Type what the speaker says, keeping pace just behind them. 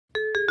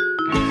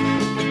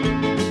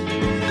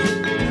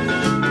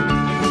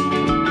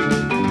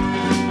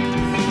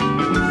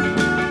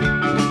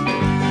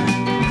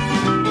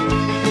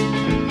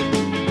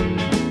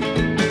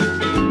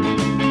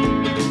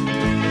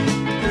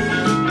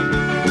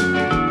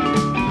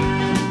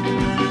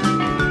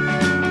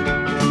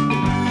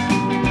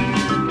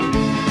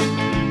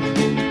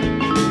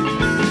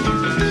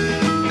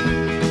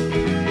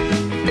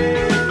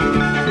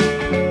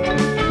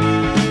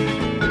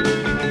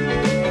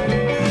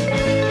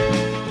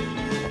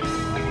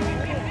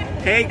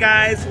Hey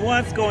guys,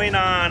 what's going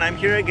on? I'm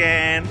here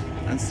again.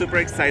 I'm super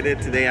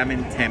excited. Today I'm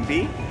in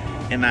Tempe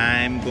and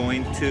I'm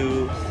going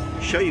to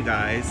show you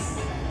guys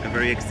a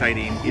very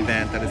exciting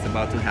event that is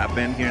about to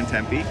happen here in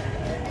Tempe.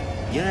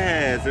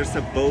 Yes, there's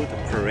a boat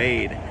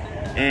parade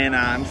and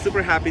I'm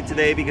super happy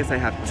today because I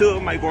have two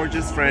of my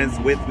gorgeous friends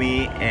with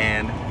me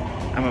and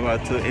I'm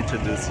about to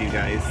introduce you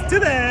guys to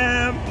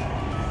them.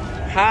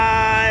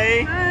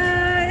 Hi!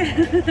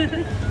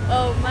 Hi!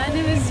 Oh, my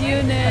name is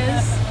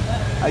Eunice.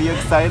 Are you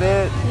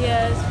excited?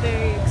 Yes,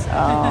 very excited.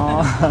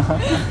 Oh.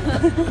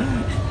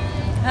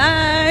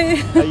 Hi!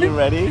 Are you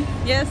ready?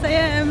 Yes, I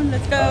am.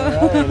 Let's go.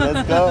 All right,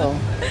 let's go.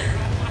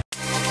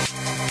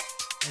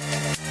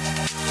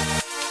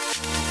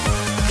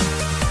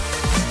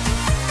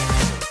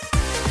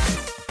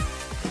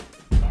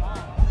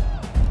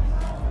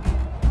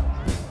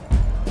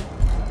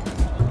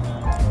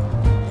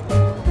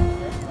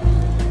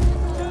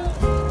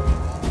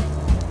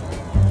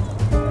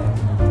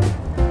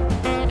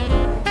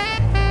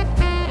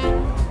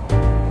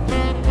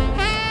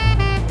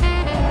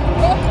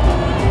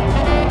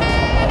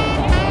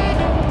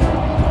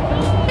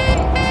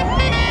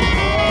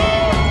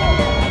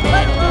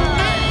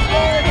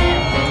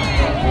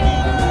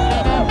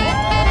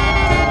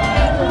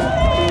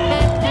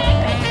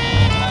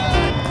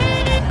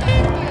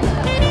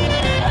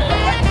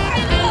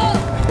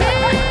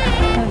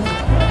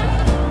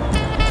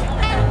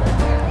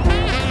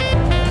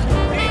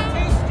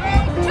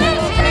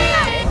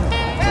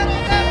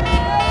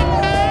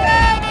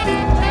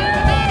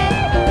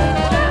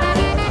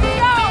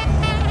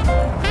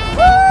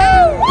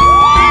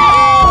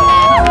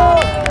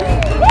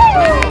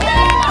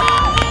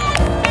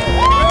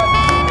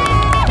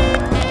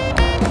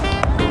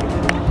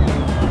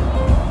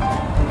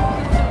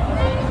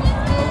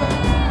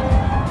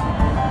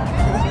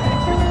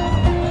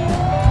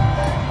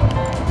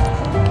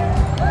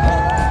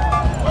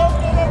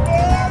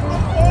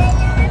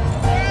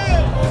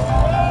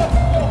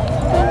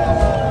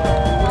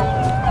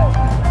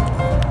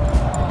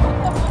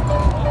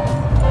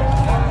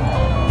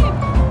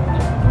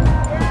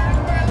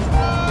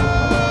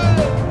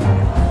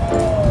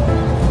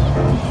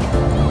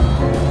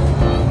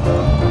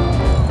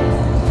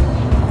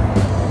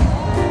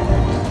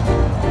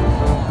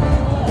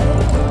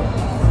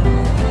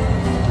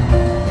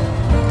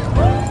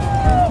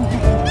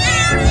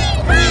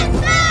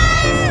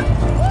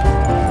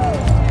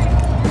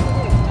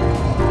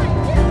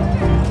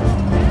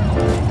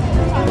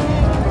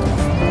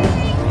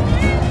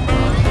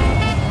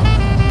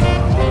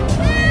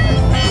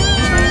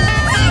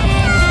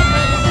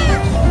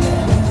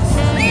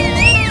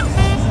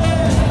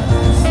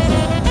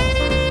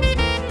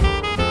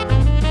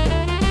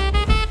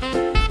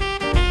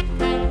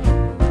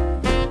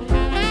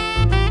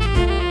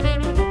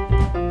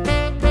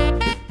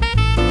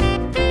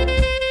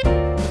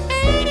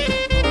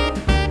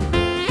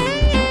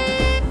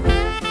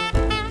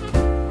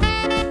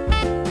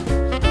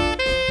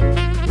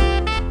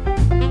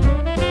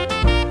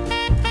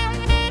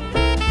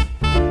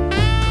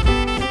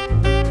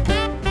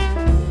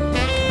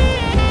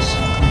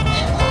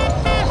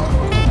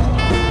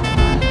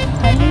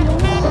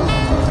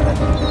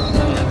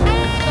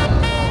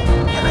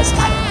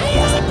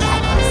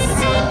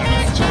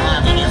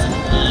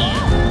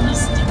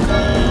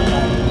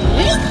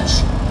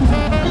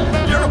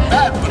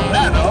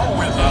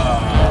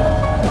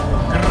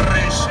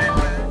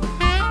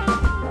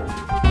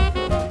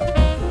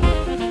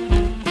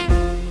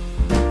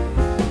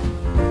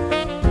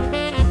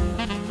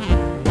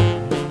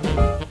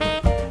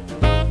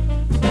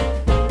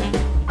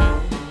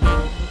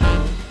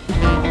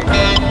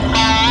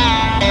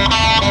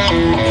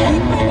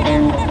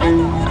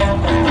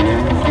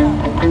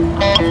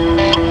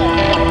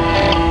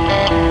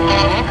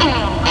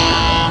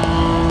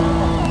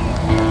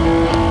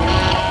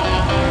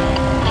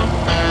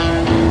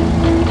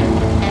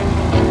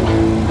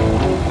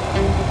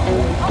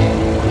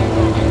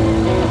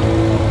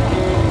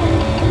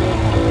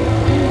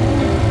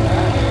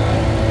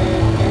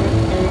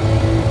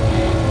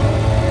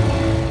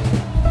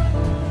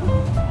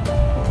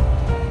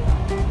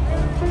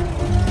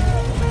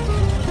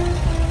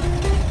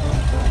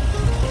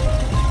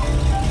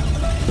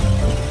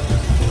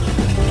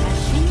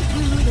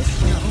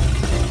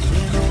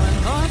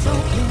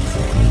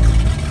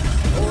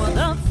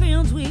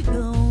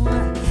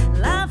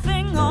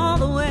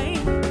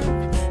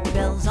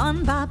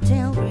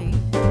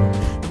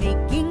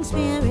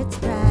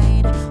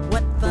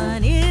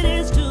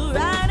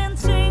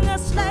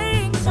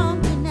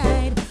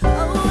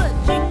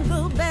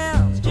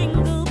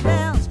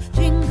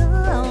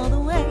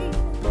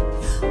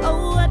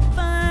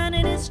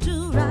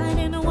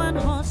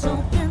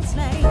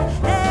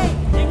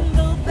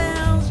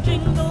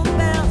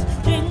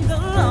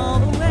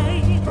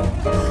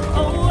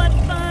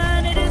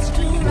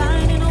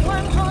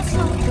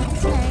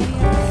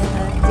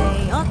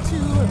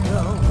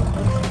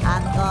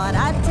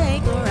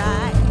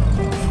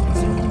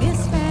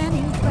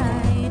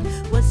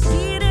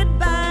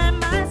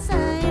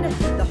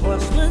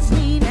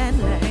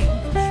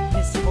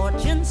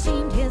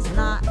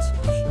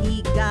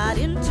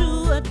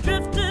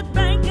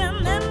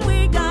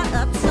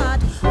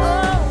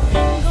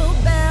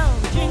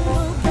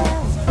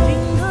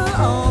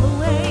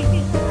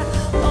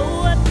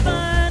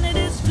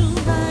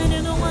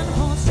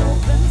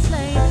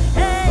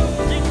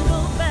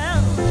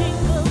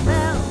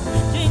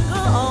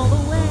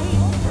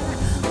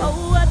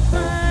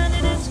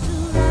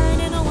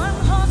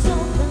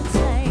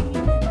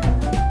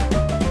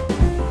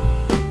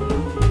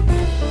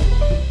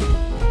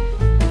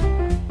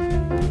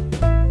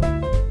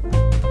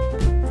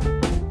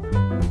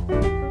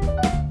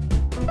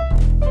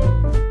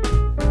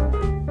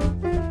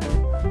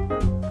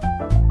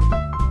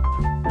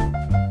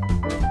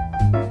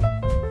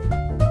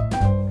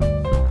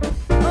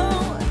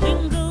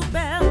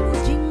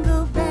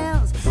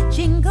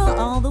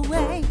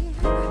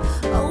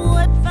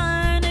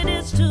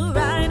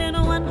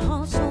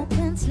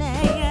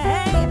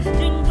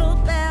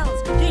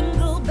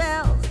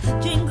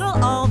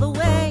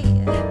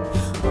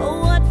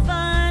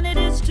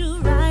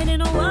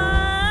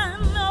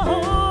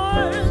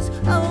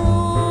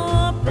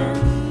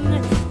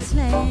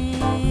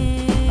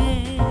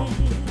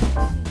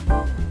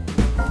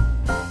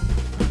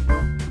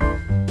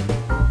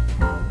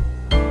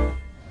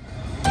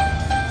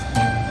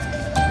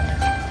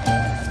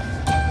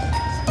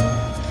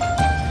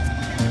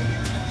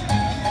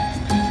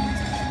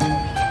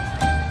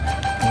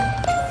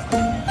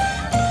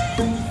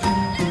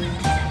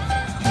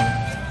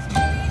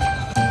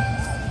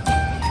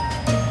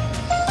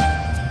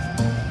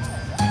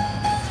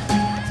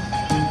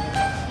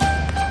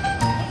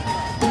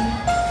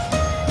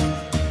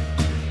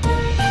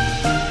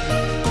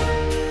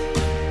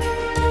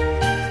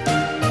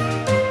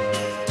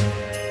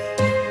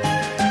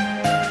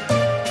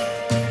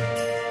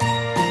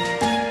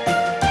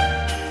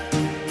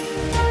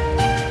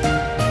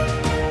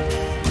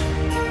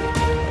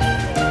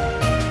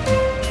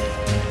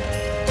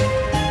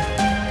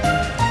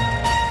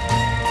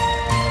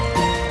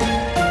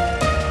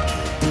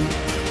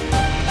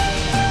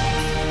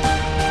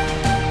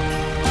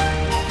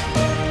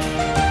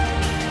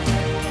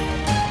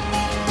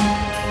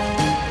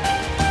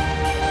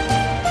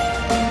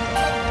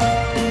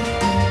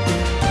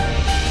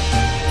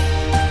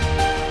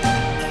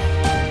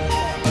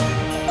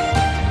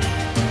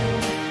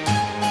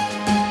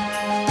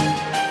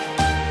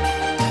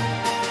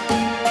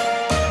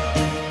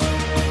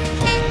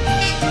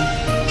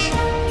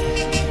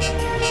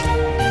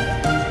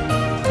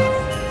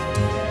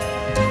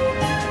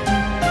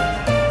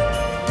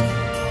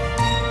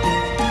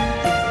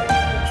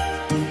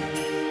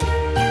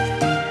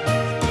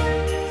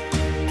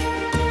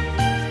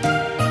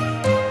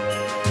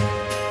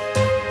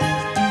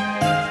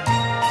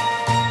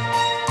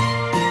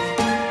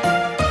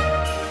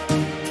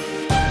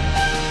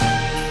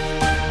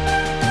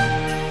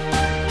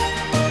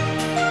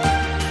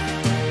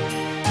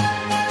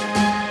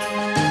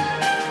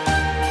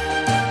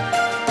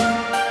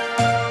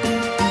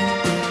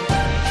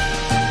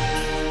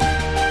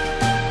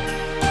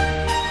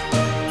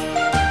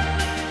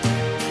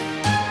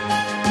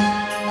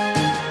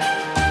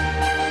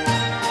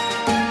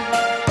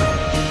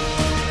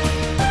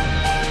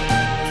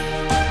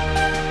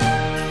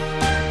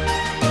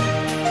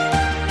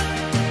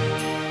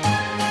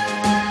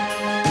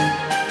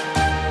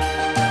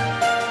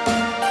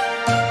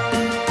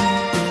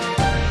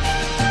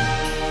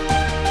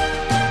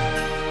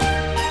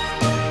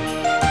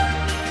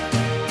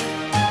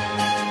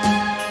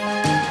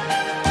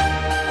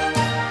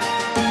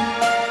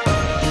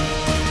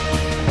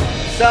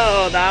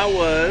 So that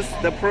was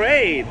the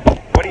parade.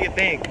 What do you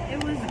think?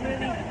 It was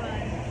really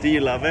fun. Do you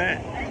love it?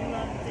 I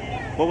loved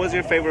it. What was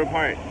your favorite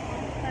part?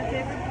 My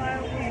favorite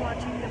part was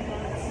watching the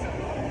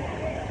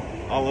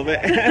boats. All of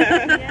it?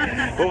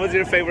 Yes. What was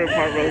your favorite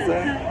part,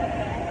 Rosa?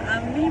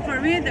 For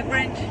me, the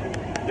Grinch.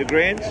 The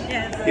Grinch?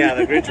 Yes. Yeah,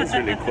 the Grinch was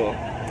really cool.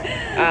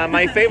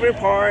 My favorite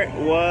part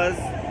was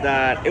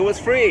that it was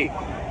free.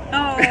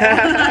 Oh my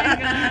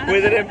God. We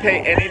didn't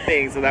pay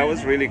anything, so that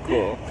was really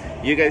cool.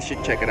 You guys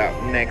should check it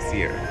out next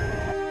year.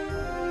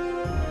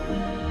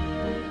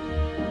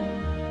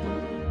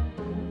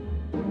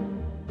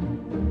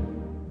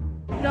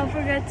 Don't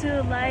forget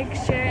to like,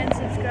 share, and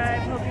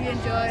subscribe. Hope you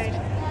enjoyed.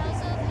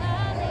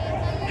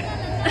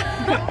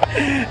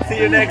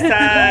 See you next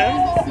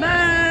time.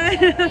 Bye.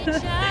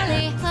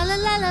 La la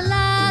la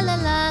la la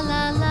la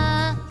la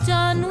la.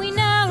 Don we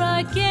now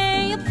our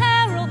gay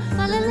apparel.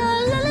 La la la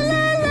la la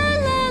la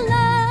la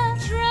la.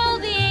 Troll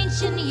the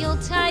ancient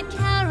Yuletide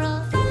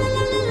carol.